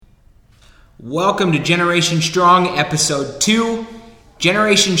Welcome to Generation Strong, Episode 2.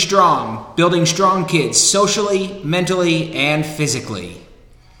 Generation Strong, building strong kids socially, mentally, and physically.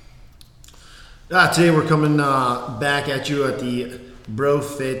 Today we're coming back at you at the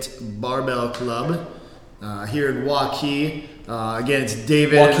BroFit Barbell Club here in Waukee. Again, it's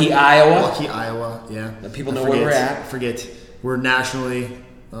David. Waukee, Iowa. Waukee, Iowa, yeah. Let people know where we're at. We're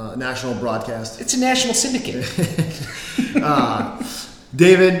national broadcast. It's a national syndicate.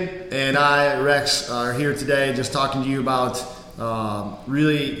 David and I, Rex, are here today just talking to you about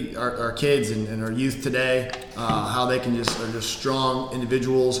really our kids and our youth today, how they are just strong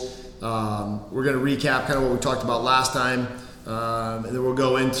individuals. We're going to recap kind of what we talked about last time, and then we'll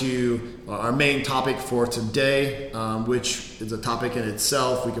go into our main topic for today, which is a topic in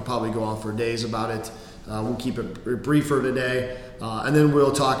itself. We could probably go on for days about it. We'll keep it briefer today, and then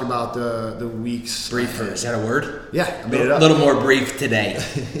we'll talk about the week's... Briefer, is that a word? Yeah, I made it up. A little more brief today.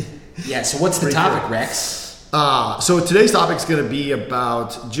 Yeah, so what's the topic, Rex? So today's topic is going to be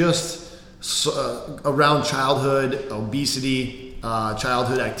about just around childhood, obesity,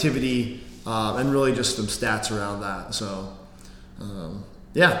 childhood activity, and really just some stats around that. So,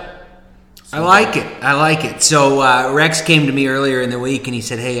 yeah. I like it. So Rex came to me earlier in the week and he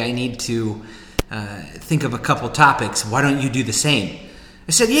said, hey, I need to think of a couple topics. Why don't you do the same?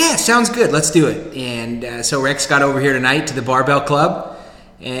 I said, yeah, sounds good. Let's do it. And so Rex got over here tonight to the Barbell Club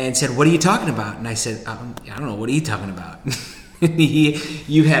and said, what are you talking about? And I said, I don't know. What are you talking about?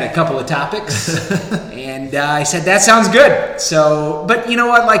 You had a couple of topics. And I said, that sounds good. So, but you know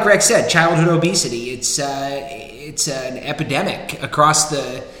what? Like Rex said, childhood obesity, it's an epidemic across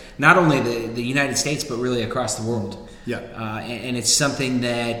not only the United States, but really across the world. Yeah. And it's something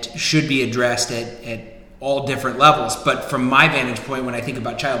that should be addressed at all different levels. But from my vantage point, when I think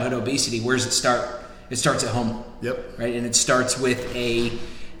about childhood obesity, where does it start? It starts at home. Yep. Right? And it starts with a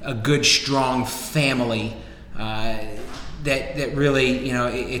good, strong family that really,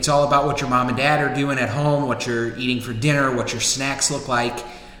 it's all about what your mom and dad are doing at home, what you're eating for dinner, what your snacks look like.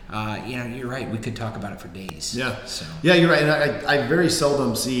 You're right. We could talk about it for days. Yeah. So. Yeah, you're right. And I very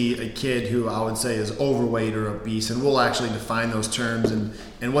seldom see a kid who I would say is overweight or obese, and we'll actually define those terms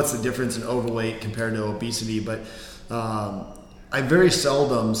and what's the difference in overweight compared to obesity. But I very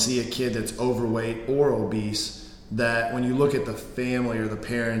seldom see a kid that's overweight or obese that when you look at the family or the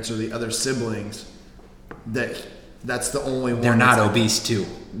parents or the other siblings, that's the only one. They're not obese too.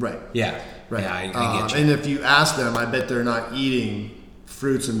 Right. Yeah. Right. Yeah, I get you. And if you ask them, I bet they're not eating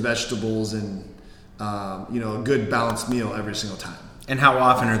fruits and vegetables and a good balanced meal every single time. And how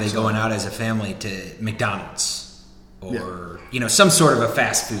often are they going out as a family to McDonald's or some sort of a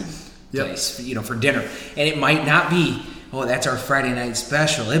fast food place for dinner? And it might not be, that's our Friday night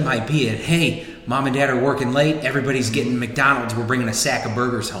special. It might be hey, mom and dad are working late, everybody's getting McDonald's, we're bringing a sack of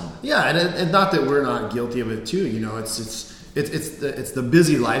burgers home. Yeah, and not that we're not guilty of it too. It's the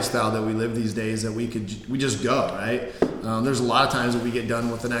busy lifestyle that we live these days that we just go, right? There's a lot of times that we get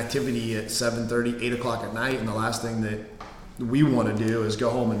done with an activity at 7:30, 8 o'clock at night, and the last thing that we want to do is go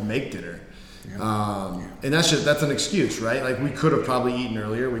home and make dinner. Yeah. And that's an excuse, right? Like, we could have probably eaten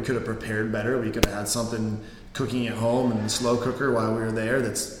earlier. We could have prepared better. We could have had something cooking at home in the slow cooker while we were there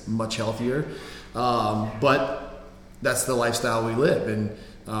that's much healthier. But that's the lifestyle we live. And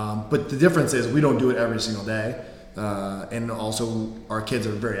but the difference is we don't do it every single day. And also our kids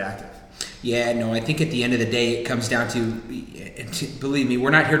are very active. Yeah, no, I think at the end of the day it comes down to believe me,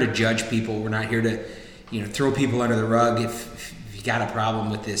 we're not here to judge people. We're not here to throw people under the rug if you got a problem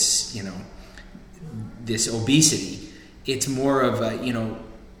with this, this obesity. It's more of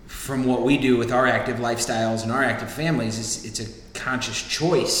from what we do with our active lifestyles and our active families, it's a conscious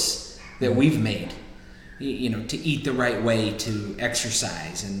choice that we've made, to eat the right way, to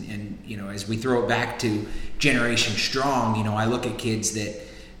exercise. And as we throw it back to Generation Strong, I look at kids that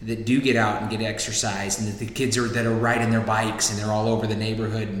do get out and get exercise, and the kids that are riding their bikes and they're all over the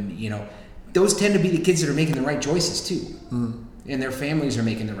neighborhood, and those tend to be the kids that are making the right choices too. Mm. And their families are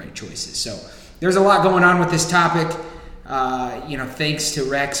making the right choices. So there's a lot going on with this topic. Thanks to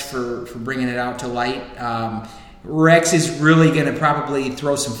Rex for bringing it out to light. Rex is really going to probably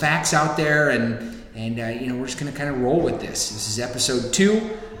throw some facts out there, and we're just going to kind of roll with this. This is episode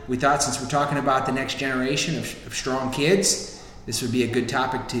 2. We thought, since we're talking about the next generation of strong kids, this would be a good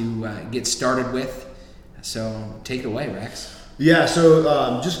topic to get started with. So take it away, Rex. Yeah,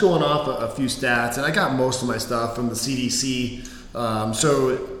 so just going off a few stats, and I got most of my stuff from the CDC,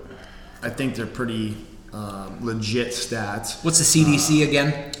 so I think they're pretty legit stats. What's the CDC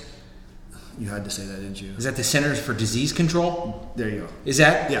again? You had to say that, didn't you? Is that the Centers for Disease Control? There you go. Is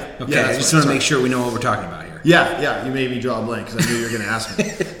that? Yeah. Okay, Yeah, I just want to make sure we know what we're talking about here. Yeah, you made me draw a blank because I knew you were going to ask me.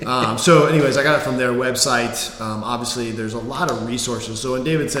 So anyways, I got it from their website. Obviously, there's a lot of resources. So when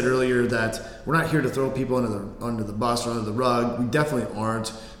David said earlier that we're not here to throw people under the bus or under the rug, we definitely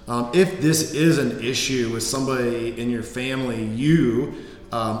aren't. If this is an issue with somebody in your family, you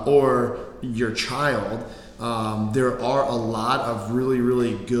or your child, there are a lot of really,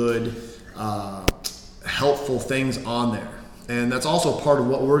 really good helpful things on there. And that's also part of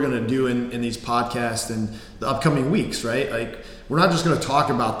what we're going to do in these podcasts in the upcoming weeks, right? Like, we're not just going to talk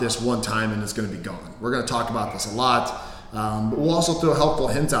about this one time and it's going to be gone. We're going to talk about this a lot. But we'll also throw helpful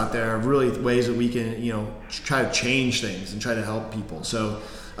hints out there of really ways that we can, try to change things and try to help people. So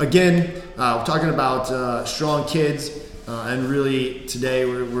again, we're talking about strong kids. And really today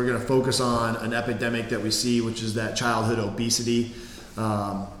we're going to focus on an epidemic that we see, which is that childhood obesity.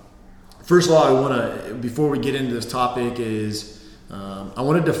 First of all, before we get into this topic, I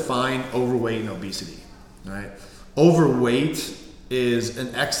want to define overweight and obesity. Right? Overweight is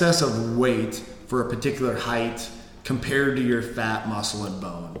an excess of weight for a particular height compared to your fat, muscle, and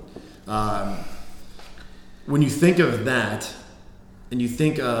bone. When you think of that, and you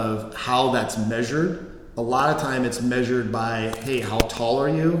think of how that's measured, a lot of time it's measured by, hey, how tall are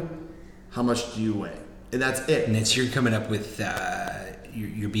you? How much do you weigh? And that's it. And you're coming up with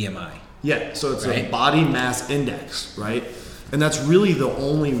your BMI. Yeah, so it's right? a body mass index, right? And that's really the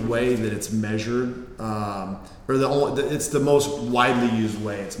only way that it's measured, it's the most widely used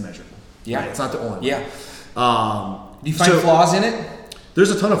way it's measured. Yeah. Right? It's not the only way. Yeah. Do you find flaws in it? There's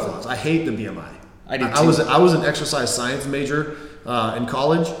a ton of flaws. I hate the BMI. I do too. I was an exercise science major in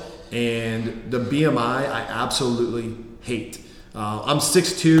college, and the BMI I absolutely hate. I'm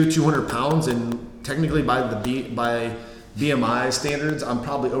 6'2", 200 pounds, and technically by BMI standards, I'm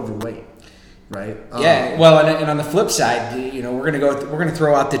probably overweight. Right. Yeah. Well, and on the flip side, we're gonna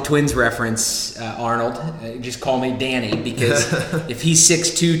throw out the twins reference, Arnold. Just call me Danny, because if he's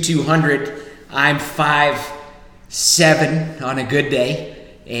 6'2", 200, I'm 5'7" on a good day,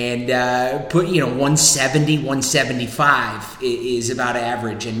 and 170, 175 is about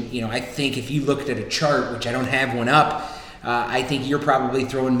average. And I think if you looked at a chart, which I don't have one up, I think you're probably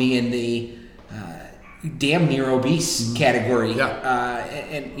throwing me in the damn near obese category. Yeah.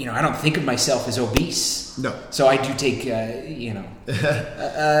 And I don't think of myself as obese. No. So I do take a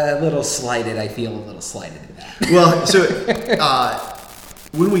little slighted. I feel a little slighted at that. Well, so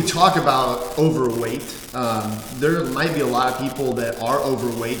when we talk about overweight, there might be a lot of people that are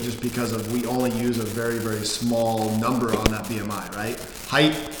overweight just because we only use a very, very small number on that BMI, right?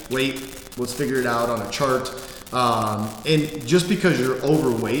 Height, weight, let's figure it out on a chart. And just because you're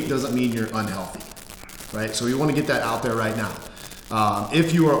overweight doesn't mean you're unhealthy. Right, so we want to get that out there right now.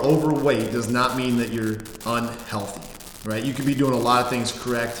 If you are overweight, does not mean that you're unhealthy. Right, you could be doing a lot of things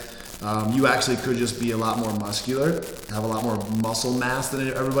correct. You actually could just be a lot more muscular, have a lot more muscle mass than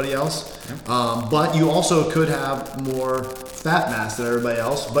everybody else. But you also could have more fat mass than everybody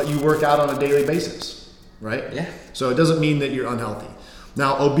else. But you work out on a daily basis, right? Yeah. So it doesn't mean that you're unhealthy.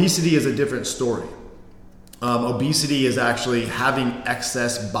 Now, obesity is a different story. Obesity is actually having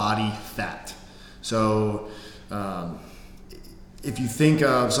excess body fat. So if you think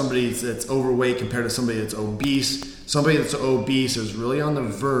of somebody that's overweight compared to somebody that's obese is really on the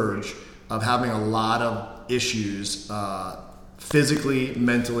verge of having a lot of issues physically,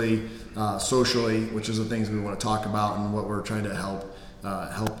 mentally, socially, which is the things we want to talk about and what we're trying to help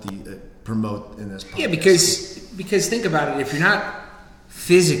promote in this podcast. Yeah, because think about it. If you're not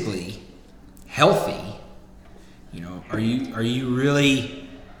physically healthy, are you really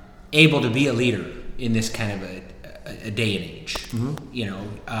able to be a leader in this kind of a day and age?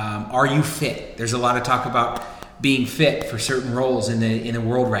 Mm-hmm. Are you fit? There's a lot of talk about being fit for certain roles in the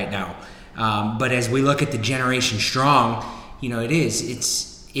world right now. But as we look at the Generation Strong,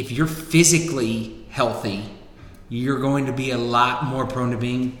 it's if you're physically healthy, you're going to be a lot more prone to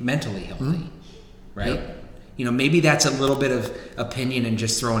being mentally healthy, mm-hmm. right? Yep. Maybe that's a little bit of opinion and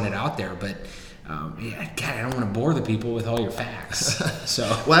just throwing it out there, but God, I don't want to bore the people with all your facts. So,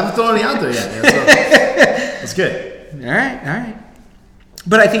 well, I haven't thrown any out there yet. So that's good. All right.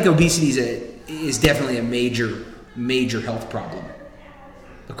 But I think obesity is definitely a major health problem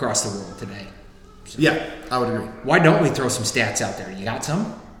across the world today. So, yeah, I would agree. Why don't we throw some stats out there? You got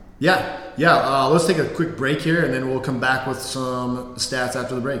some? Yeah. Let's take a quick break here, and then we'll come back with some stats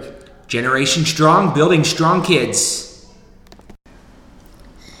after the break. Generation Strong, building strong kids.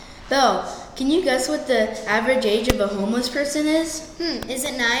 Bill, can you guess what the average age of a homeless person is? Is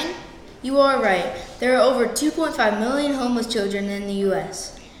it 9? You are right. There are over 2.5 million homeless children in the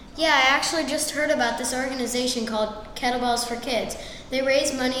U.S. Yeah, I actually just heard about this organization called Kettlebells for Kids. They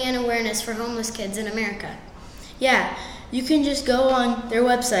raise money and awareness for homeless kids in America. Yeah, you can just go on their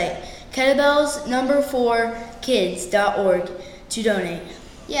website, kettlebells4kids.org, to donate.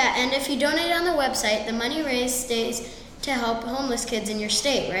 Yeah, and if you donate on the website, the money raised stays to help homeless kids in your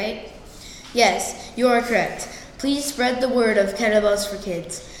state, right? Yes, you are correct. Please spread the word of Kettlebells for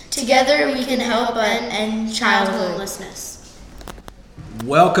Kids. Together we can help end childhood homelessness.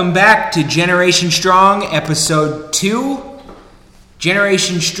 Welcome back to Generation Strong, Episode 2.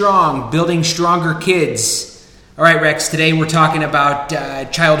 Generation Strong, Building Stronger Kids. All right, Rex, today we're talking about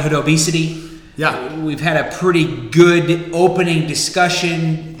childhood obesity. Yeah. We've had a pretty good opening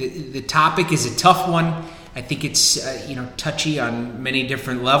discussion. The topic is a tough one. I think it's touchy on many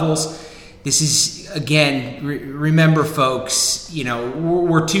different levels. This is, again, remember, folks,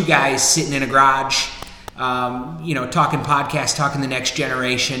 we're two guys sitting in a garage, talking podcasts, talking the next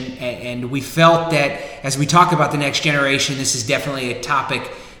generation, and we felt that as we talk about the next generation, this is definitely a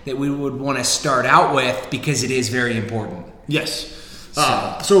topic that we would want to start out with because it is very important. Yes.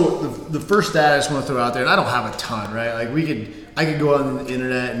 So the first stat I just want to throw out there, and I don't have a ton, right? Like I could go on the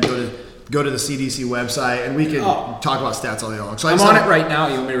internet and go to the CDC website, and we could talk about stats all day long. So I'm on it right now.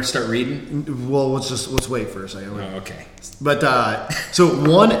 You want me to start reading? Well, let's wait for a second. Oh, okay. But so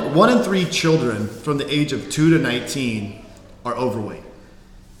one in 3 children from the age of 2 to 19 are overweight.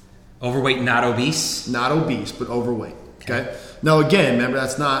 Overweight, not obese? Not obese, but overweight. Okay. Now, again, remember,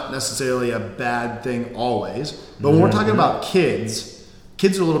 that's not necessarily a bad thing always. But when we're talking about kids are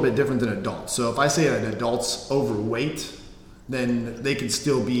a little bit different than adults. So if I say an adult's overweight, then they can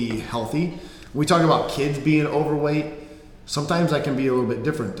still be healthy. When we talk about kids being overweight, sometimes that can be a little bit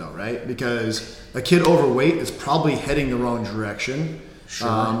different, though, right? Because a kid overweight is probably heading the wrong direction,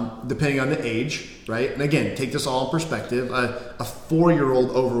 depending on the age, right? And again, take this all in perspective. A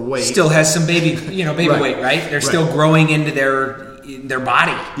 4-year-old overweight still has some baby weight, right? They're still growing into their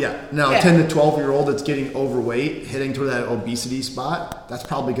body. Yeah. Now, 10 to 12-year-old that's getting overweight, heading toward that obesity spot, that's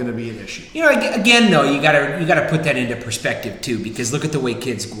probably going to be an issue. Again, though, you gotta put that into perspective too, because look at the way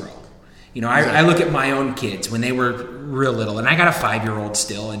kids grow. I look at my own kids when they were real little, and I got a 5-year-old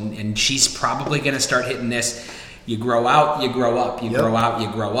still, and she's probably going to start hitting this. You grow out, you grow up. You grow out, you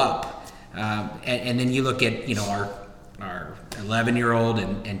grow up. And then you look at our 11-year-old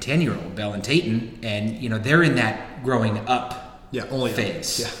and 10-year-old, Belle and Tayton, and they're in that growing up only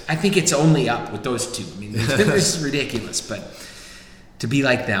phase. Yeah. I think it's only up with those two. I mean, this is ridiculous, but to be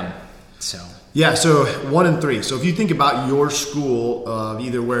like them, so. Yeah, so 1 in 3. So if you think about your school,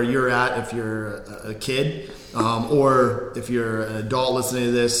 either where you're at, if you're a kid, or if you're an adult listening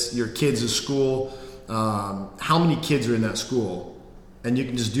to this, your kid's school, how many kids are in that school? And you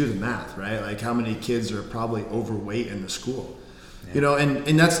can just do the math, right? Like how many kids are probably overweight in the school,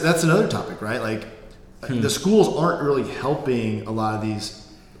 and that's another topic, right? Like the schools aren't really helping a lot of these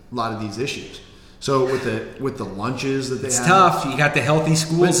issues. So with the lunches that they have, it's tough. You got the Healthy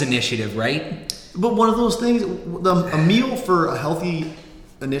Schools Initiative, right? But one of those things, a meal for a healthy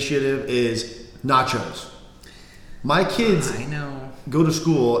initiative is nachos. My kids go to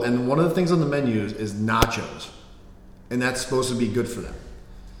school, and one of the things on the menus is nachos, and that's supposed to be good for them.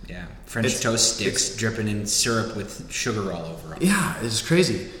 Yeah, French toast sticks dripping in syrup with sugar all over them. Yeah, it's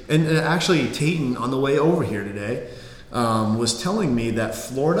crazy. And actually, Tayton, on the way over here today, was telling me that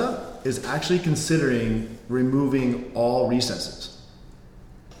Florida is actually considering removing all recesses.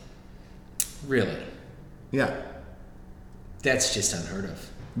 Really? Yeah. That's just unheard of.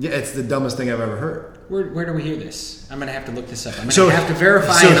 Yeah, it's the dumbest thing I've ever heard. Where do we hear this? I'm going to have to look this up. I'm going to have to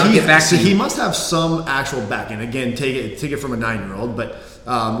verify and I'll get back to you. He must have some actual backing. Again, take it from a 9-year-old, but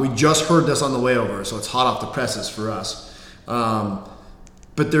we just heard this on the way over, so it's hot off the presses for us.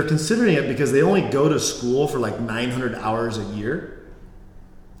 But they're considering it because they only go to school for like 900 hours a year.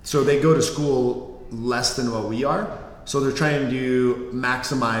 So they go to school less than what we are. So they're trying to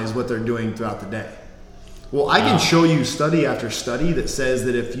maximize what they're doing throughout the day. Well, I can show you study after study that says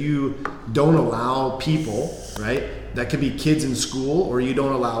that if you don't allow people, right, that could be kids in school, or you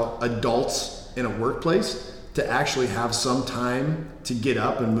don't allow adults in a workplace to actually have some time to get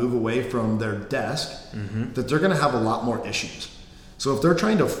up and move away from their desk, that they're going to have a lot more issues. So if they're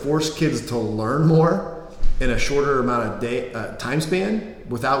trying to force kids to learn more in a shorter amount of time span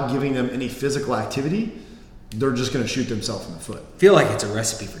without giving them any physical activity, they're just going to shoot themselves in the foot. I feel like it's a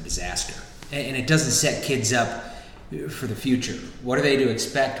recipe for disaster. And it doesn't set kids up for the future. What are they to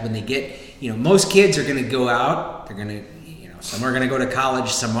expect when they get, most kids are going to go out, they're going to, some are going to go to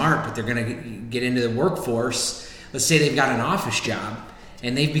college, some aren't, but they're going to get into the workforce. Let's say they've got an office job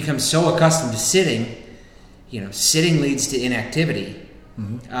and they've become so accustomed to sitting, sitting leads to inactivity.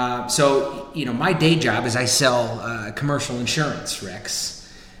 So, my day job is I sell commercial insurance,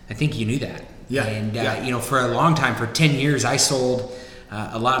 Rex. I think you knew that. Yeah. And, for a long time, for 10 years, I sold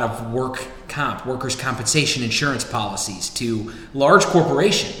a lot of workers' compensation insurance policies to large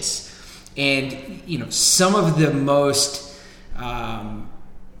corporations. And, some of the most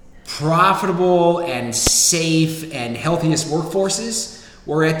profitable and safe and healthiest workforces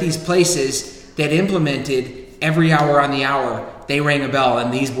were at these places that implemented every hour on the hour. They rang a bell,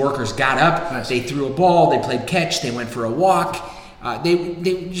 and these workers got up. Nice. They threw a ball. They played catch. They went for a walk.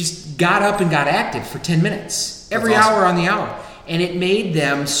 They just got up and got active for 10 minutes every That's awesome. hour on the hour, and it made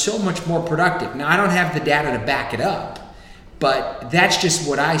them so much more productive. Now, I don't have the data to back it up, but that's just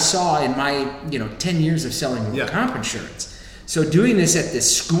what I saw in my 10 years of selling comp insurance. So doing this at the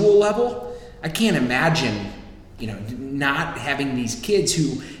school level, I can't imagine not having these kids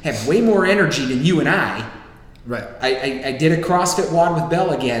who have way more energy than you and I. Right. I did a CrossFit WOD with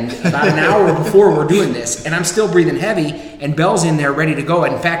Belle again about an hour before we're doing this, and I'm still breathing heavy, and Belle's in there ready to go.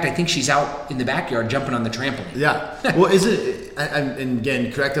 In fact, I think she's out in the backyard jumping on the trampoline. Yeah. Well, and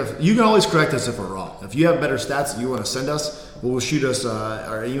again, correct us. You can always correct us if we're wrong. If you have better stats that you want to send us, we'll shoot us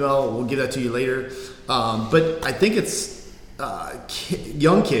our email. We'll give that to you later. But I think it's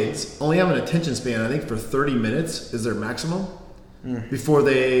young kids only have an attention span, I think, for 30 minutes is their maximum before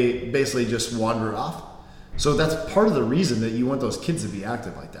they basically just wander off. So that's part of the reason that you want those kids to be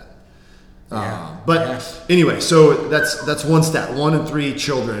active like that. Anyway, so that's one stat. 1 in 3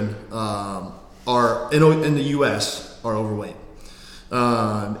 children are in the U.S. are overweight.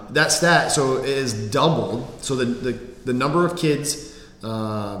 That stat is doubled. So the number of kids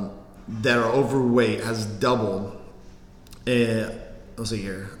that are overweight has doubled. Let's see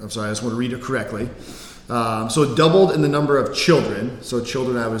here. I'm sorry, I just want to read it correctly. So it doubled in the number of children. So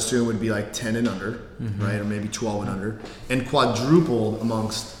children, I would assume, would be like 10 and under, right? Or maybe 12 and under. And quadrupled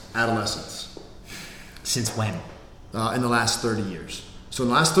amongst adolescents. Since when? In the last 30 years. So in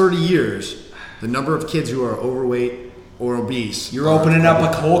the last 30 years, the number of kids who are overweight or obese. You're opening up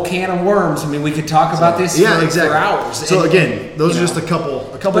a whole can of worms. I mean, we could talk about this for hours. So again, those are just a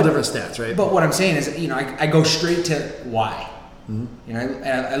couple different stats, right? But what I'm saying is, I go straight to why.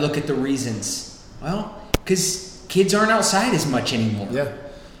 I look at the reasons. Well, because kids aren't outside as much anymore. Yeah.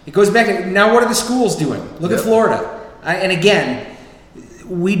 It goes back to, now what are the schools doing? Look at Florida. And again,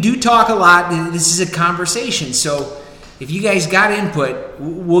 we do talk a lot. This is a conversation. So if you guys got input,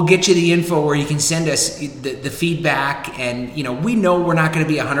 we'll get you the info where you can send us the feedback. And, we know we're not going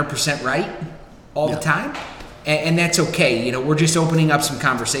to be 100% right all the time. And that's okay. We're just opening up some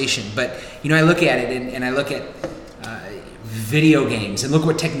conversation. But, I look at it and I look at video games, and look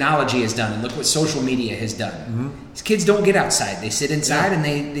what technology has done, and look what social media has done. These kids don't get outside; they sit inside and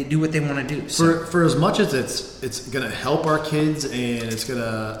they do what they want to do. So. For as much as it's going to help our kids and it's going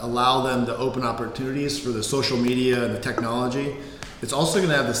to allow them to open opportunities for the social media and the technology, it's also going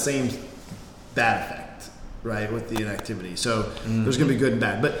to have the same bad effect, right, with the inactivity. So there's going to be good and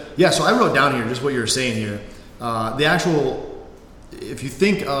bad. But so I wrote down here just what you were saying here. The actual. If you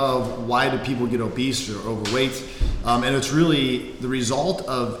think of why do people get obese or overweight, and it's really the result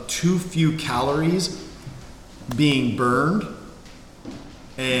of too few calories being burned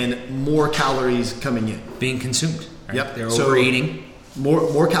and more calories coming in. Being consumed. Right? Yep. They're overeating.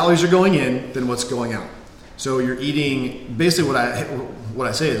 More calories are going in than what's going out. So you're eating, basically what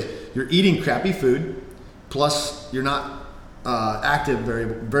I say is you're eating crappy food, plus you're not very,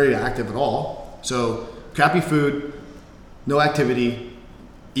 very active at all. So crappy food, no activity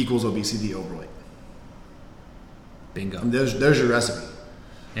equals obesity, overweight. Bingo. And there's your recipe.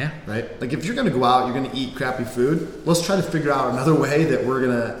 Yeah. Right? Like if you're going to go out, you're going to eat crappy food, let's try to figure out another way that we're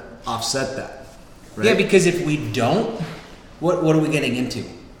going to offset that. Right? Yeah, because if we don't, what are we getting into?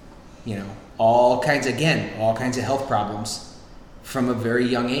 All kinds of health problems from a very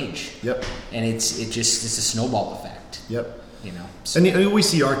young age. Yep. And it's a snowball effect. Yep. So. And we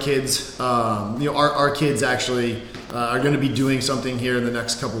see our kids. Our kids actually are going to be doing something here in the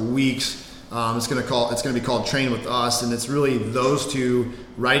next couple of weeks. It's going to be called Train With Us, and it's really those two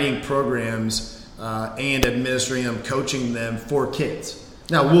writing programs and administering them, coaching them for kids.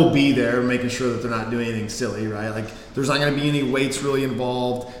 Now we'll be there, making sure that they're not doing anything silly, right? Like there's not going to be any weights really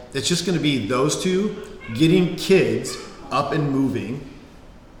involved. It's just going to be those two getting kids up and moving,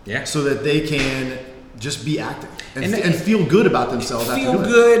 so that they can just be active and feel good about themselves. Feel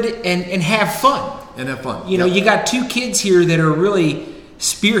good and have fun. And have fun. You got two kids here that are really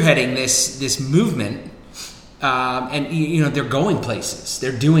spearheading this movement, and they're going places.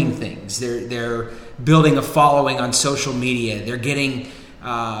 They're doing things. They're building a following on social media. They're getting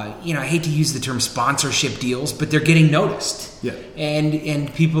I hate to use the term sponsorship deals, but they're getting noticed. Yeah.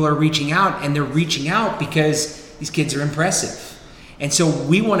 And people are reaching out, and they're reaching out because these kids are impressive. And so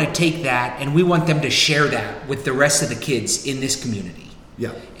we want to take that, and we want them to share that with the rest of the kids in this community.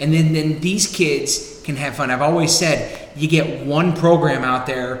 Yeah. And then these kids can have fun. I've always said, you get one program out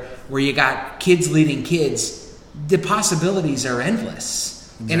there where you got kids leading kids, the possibilities are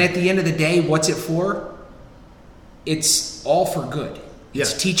endless. Yeah. And at the end of the day, what's it for? It's all for good. Yeah.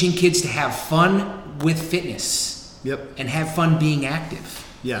 It's teaching kids to have fun with fitness. Yep. And have fun being active.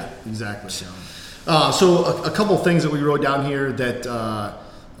 Yeah, exactly. So a couple things that we wrote down here that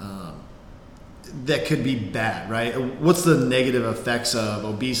that could be bad, right? What's the negative effects of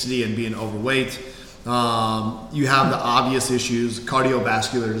obesity and being overweight? You have the obvious issues,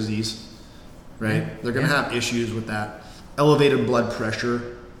 cardiovascular disease, right? Mm-hmm. They're going to have issues with that. Elevated blood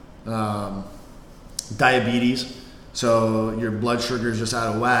pressure, diabetes. So your blood sugar is just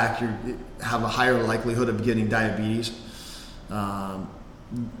out of whack. You have a higher likelihood of getting diabetes.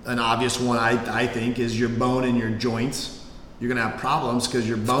 An obvious one, I think, is your bone and your joints. You're going to have problems because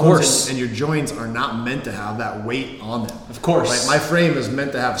your bones and your joints are not meant to have that weight on them. Of course. Like my frame is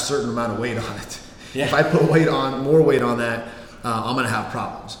meant to have a certain amount of weight on it. Yeah. If I put more weight on that, I'm going to have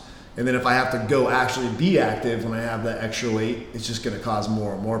problems. And then if I have to go actually be active when I have that extra weight, it's just going to cause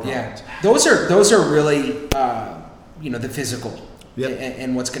more and more problems. Yeah. Those are really, the physical. Yep.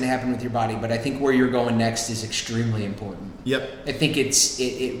 And what's going to happen with your body. But I think where you're going next is extremely important. Yep. I think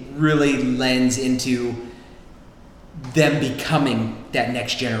it really lends into them becoming that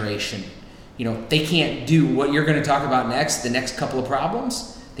next generation. They can't do what you're going to talk about next, the next couple of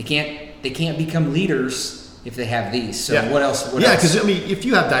problems. They can't become leaders if they have these. So what else? Yeah, because if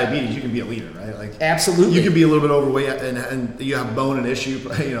you have diabetes, you can be a leader, right? Like absolutely, you can be a little bit overweight and you have bone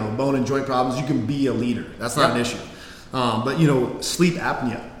and joint problems. You can be a leader. That's not an issue. But sleep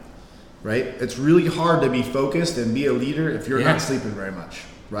apnea, right? It's really hard to be focused and be a leader if you're not sleeping very much,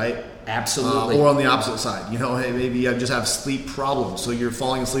 right? Absolutely. Or on the opposite side, hey, maybe you just have sleep problems, so you're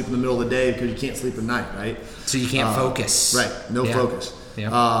falling asleep in the middle of the day because you can't sleep at night, right? So you can't focus. Right, no focus.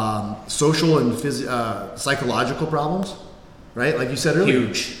 Yeah. Social and psychological problems, right? Like you said earlier.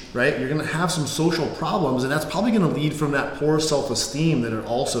 Huge. Right? You're going to have some social problems, and that's probably going to lead from that poor self-esteem that it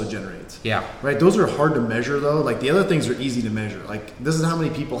also generates. Yeah. Right? Those are hard to measure, though. Like, the other things are easy to measure. Like, this is how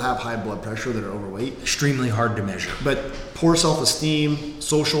many people have high blood pressure that are overweight. Extremely hard to measure. But poor self-esteem,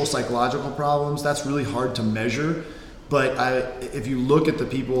 social, psychological problems, that's really hard to measure. But if you look at the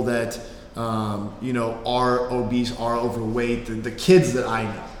people that, are obese, are overweight, the kids that I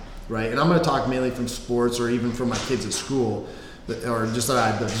know, right? And I'm going to talk mainly from sports or even from my kids at school, or just that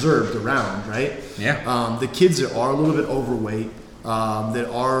I've observed around, right? Yeah. The kids that are a little bit overweight, that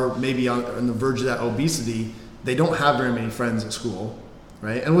are maybe on the verge of that obesity, they don't have very many friends at school,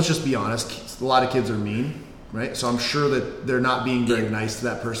 right? And let's just be honest, a lot of kids are mean, right? So I'm sure that they're not being very nice to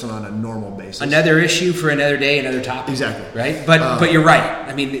that person on a normal basis. Another issue for another day, another topic. Exactly. Right? But you're right.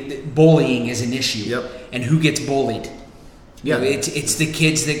 I mean, bullying is an issue. Yep. And who gets bullied? Yeah. It's the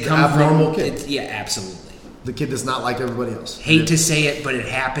kids that come abnormal from... kid. Yeah, absolutely. The kid that's not like everybody else. Hate to say it, but it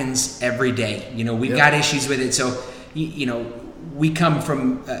happens every day. We've got issues with it. So, we come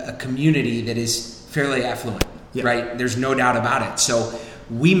from a community that is fairly affluent, right? There's no doubt about it. So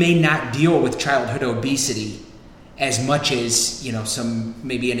we may not deal with childhood obesity as much as, some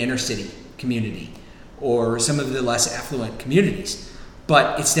maybe an inner city community or some of the less affluent communities.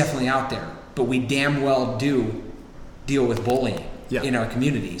 But it's definitely out there. But we damn well do deal with bullying in our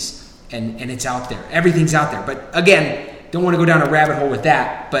communities. And it's out there. Everything's out there. But again, don't want to go down a rabbit hole with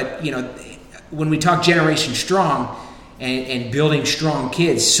that. But, when we talk Generation Strong and building strong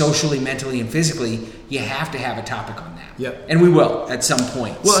kids socially, mentally, and physically, you have to have a topic on that. Yep. And we will at some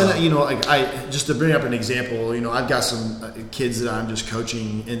point. Well, and, I just to bring up an example, I've got some kids that I'm just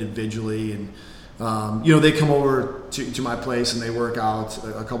coaching individually. And, they come over to my place and they work out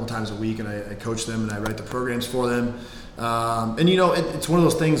a couple times a week. And I coach them and I write the programs for them. It's one of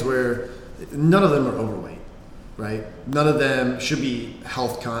those things where none of them are overweight, right? None of them should be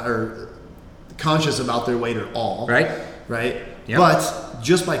conscious about their weight at all, right? Yep. But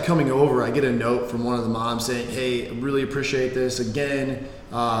just by coming over, I get a note from one of the moms saying, "Hey, I really appreciate this. Again,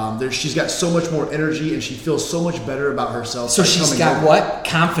 she's got so much more energy and she feels so much better about herself." So she's got over. What?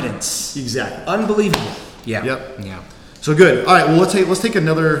 Confidence. Exactly. Unbelievable. Yeah. Yep. Yeah. So good. All right. Well, let's take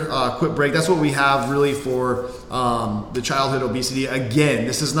another quick break. That's what we have really for the childhood obesity. Again,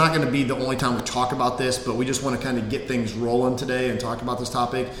 this is not going to be the only time we talk about this, but we just want to kind of get things rolling today and talk about this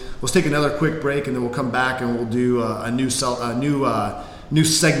topic. Let's take another quick break, and then we'll come back and we'll do a new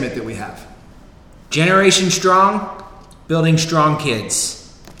segment that we have. Generation Strong, building strong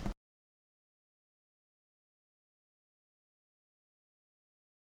kids.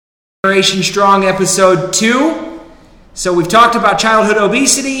 Generation Strong episode 2. So we've talked about childhood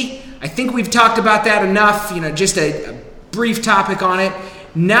obesity. I think we've talked about that enough, just a brief topic on it.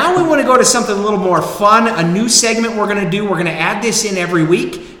 Now we want to go to something a little more fun, a new segment we're going to do. We're going to add this in every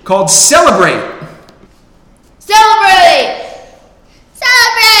week called Celebrate. Celebrate!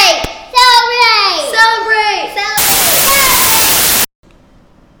 Celebrate! Celebrate! Celebrate!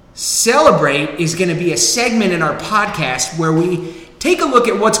 Celebrate is going to be a segment in our podcast where we take a look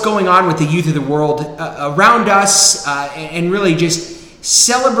at what's going on with the youth of the world around us and really just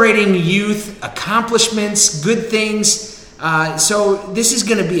celebrating youth, accomplishments, good things. So this is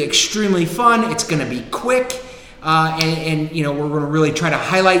going to be extremely fun. It's going to be quick. And we're going to really try to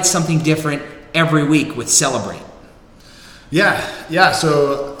highlight something different every week with Celebrate. Yeah.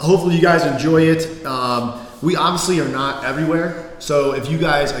 So hopefully you guys enjoy it. We obviously are not everywhere. So if you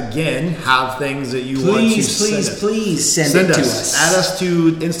guys, again, have things that you want to please send it to us. Add us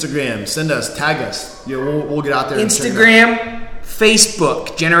to Instagram. Send us. Tag us. We'll get out there. Instagram,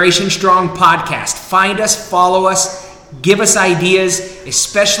 Facebook, Generation Strong Podcast. Find us, follow us, give us ideas,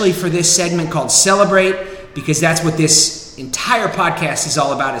 especially for this segment called Celebrate, because that's what this entire podcast is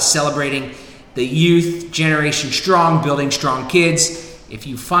all about, is celebrating the youth, Generation Strong, building strong kids. If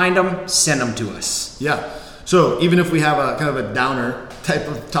you find them, send them to us. Yeah. So even if we have a kind of a downer type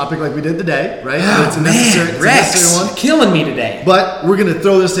of topic like we did today, right? It's a necessary one. Killing me today. But we're going to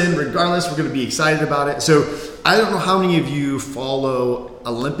throw this in regardless. We're going to be excited about it. So I don't know how many of you follow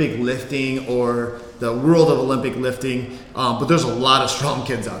Olympic lifting or the world of Olympic lifting, but there's a lot of strong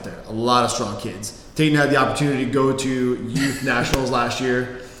kids out there. A lot of strong kids. Tayton had the opportunity to go to youth nationals last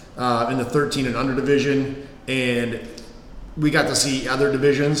year in the 13 and under division, and we got to see other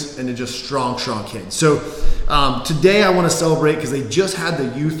divisions and they're just strong kids. So today I want to celebrate because they just had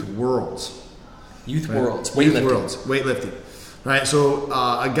the Youth Worlds. Weightlifting. Right, so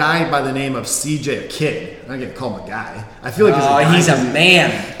a guy by the name of CJ, a kid. I can't call him a guy. I feel like he's a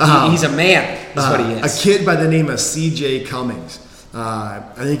man. He's a man. That's what he is. A kid by the name of CJ Cummings.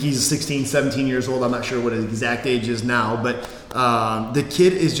 I think he's 16, 17 years old. I'm not sure what his exact age is now, but the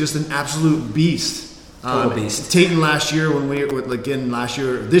kid is just an absolute beast. Total beast. Tayton this year when we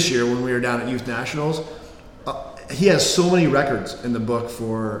were down at Youth Nationals, he has so many records in the book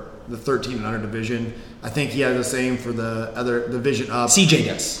for the 13 and under division. I think he has the same for the other division up. CJ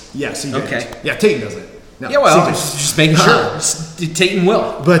does. Yeah, CJ Okay. does. Yeah, Tayton does it. No, Yeah, well, CJ. just making sure. Tayton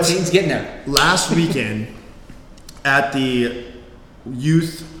will. But Tayton's getting there. Last weekend at the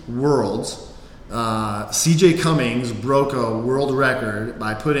Youth Worlds, CJ Cummings broke a world record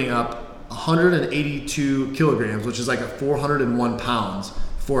by putting up 182 kilograms, which is like 401 pounds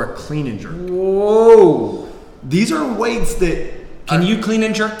for a clean and jerk. Whoa. These are weights that... Can you clean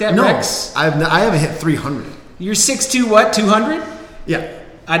and jerk that, No, Rex? I haven't hit 300. You're 6'2", what, 200? Yeah.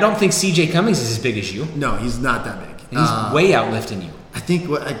 I don't think CJ Cummings is as big as you. No, he's not that big. And he's way outlifting you. I think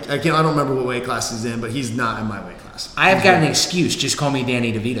I don't remember what weight class he's in, but he's not in my weight class. I have got an excuse. Just call me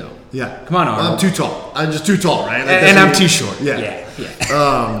Danny DeVito. Yeah. Come on, Arnold. I'm too tall. I'm just too tall, right? Like, and I'm too short. Yeah.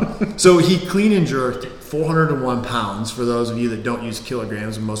 Yeah. So he clean and jerked 401 pounds, for those of you that don't use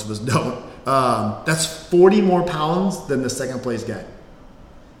kilograms, and most of us don't. That's 40 more pounds than the second place guy.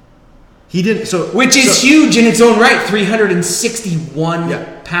 He didn't. Which is huge in its own right.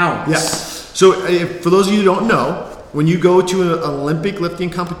 361 pounds. Yeah. So for those of you who don't know, when you go to an Olympic lifting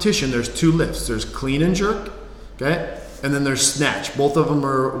competition, there's two lifts. There's clean and jerk, okay? And then there's snatch. Both of them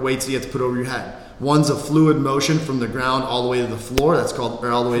are weights that you have to put over your head. One's a fluid motion from the ground all the way to the floor. That's called,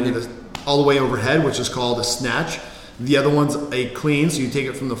 or all the way overhead, which is called a snatch. The other one's a clean, so you take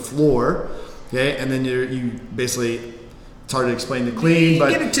it from the floor, okay? And then you basically... It's hard to explain the clean, but...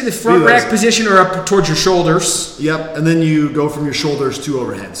 Get it to the front rack position or up towards your shoulders. Yep, and then you go from your shoulders to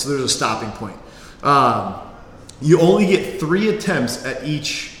overhead. So there's a stopping point. You only get 3 attempts at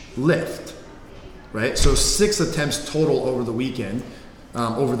each lift, right? So 6 attempts total over the weekend,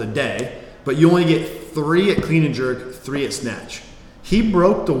 over the day. But you only get 3 at clean and jerk, 3 at snatch. He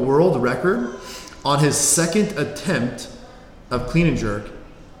broke the world record on his second attempt of clean and jerk,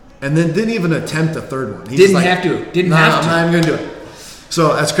 and then didn't even attempt a third one. Didn't have to. I'm not even going to do it.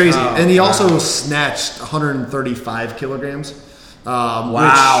 So that's crazy. And he also snatched 135 kilograms.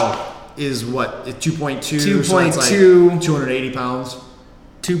 Wow. Which is what? 2.2? 2.2. So that's like 280 pounds.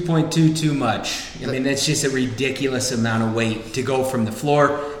 2.2 too much. I mean, that's just a ridiculous amount of weight to go from the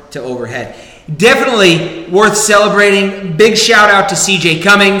floor to overhead. Definitely worth celebrating. Big shout out to CJ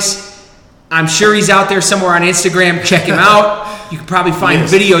Cummings. I'm sure he's out there somewhere on Instagram. Check him out. You can probably find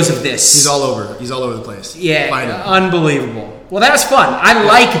Yes. videos of this. He's all over the place. Yeah, Find him. unbelievable. Well, that was fun. I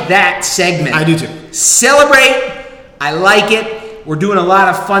like that segment. I do too. Celebrate. I like it. We're doing a lot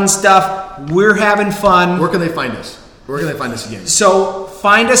of fun stuff. We're having fun. Where can they find us? Where can they find us again? So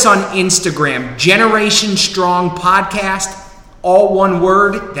find us on Instagram, Generation Strong Podcast, all one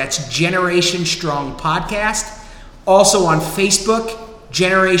word. That's Generation Strong Podcast. Also on Facebook,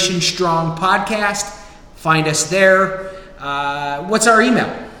 Generation Strong Podcast. Find us there. What's our email?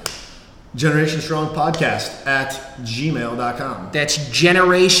 GenerationStrongPodcast@gmail.com. That's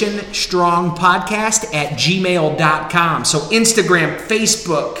GenerationStrongPodcast@gmail.com. So Instagram,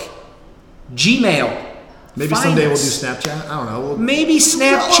 Facebook, Gmail. Maybe Find someday us. we'll do Snapchat. I don't know. Maybe all over the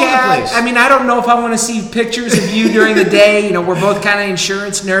Snapchat. place. I mean, I don't know if I want to see pictures of you during the day. You know, we're both kind of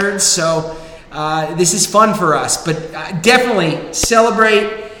insurance nerds, so this is fun for us. But definitely celebrate.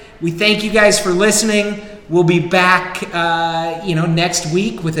 We thank you guys for listening. We'll be back, next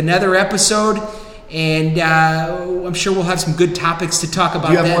week with another episode, and I'm sure we'll have some good topics to talk about.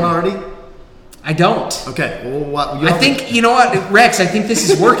 Do you have then. one already? I don't. Okay. Well, I think, you know what, Rex, I think this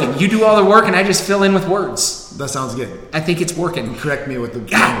is working. You do all the work and I just fill in with words. that sounds good. I think it's working. Correct me with the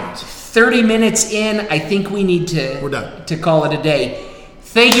God, words. 30 minutes in, I think we need to, We're done. to call it a day.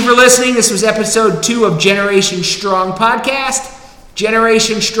 Thank you for listening. This was episode 2 of Generation Strong Podcast.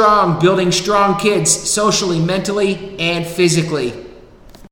 Generation Strong, building strong kids socially, mentally, and physically.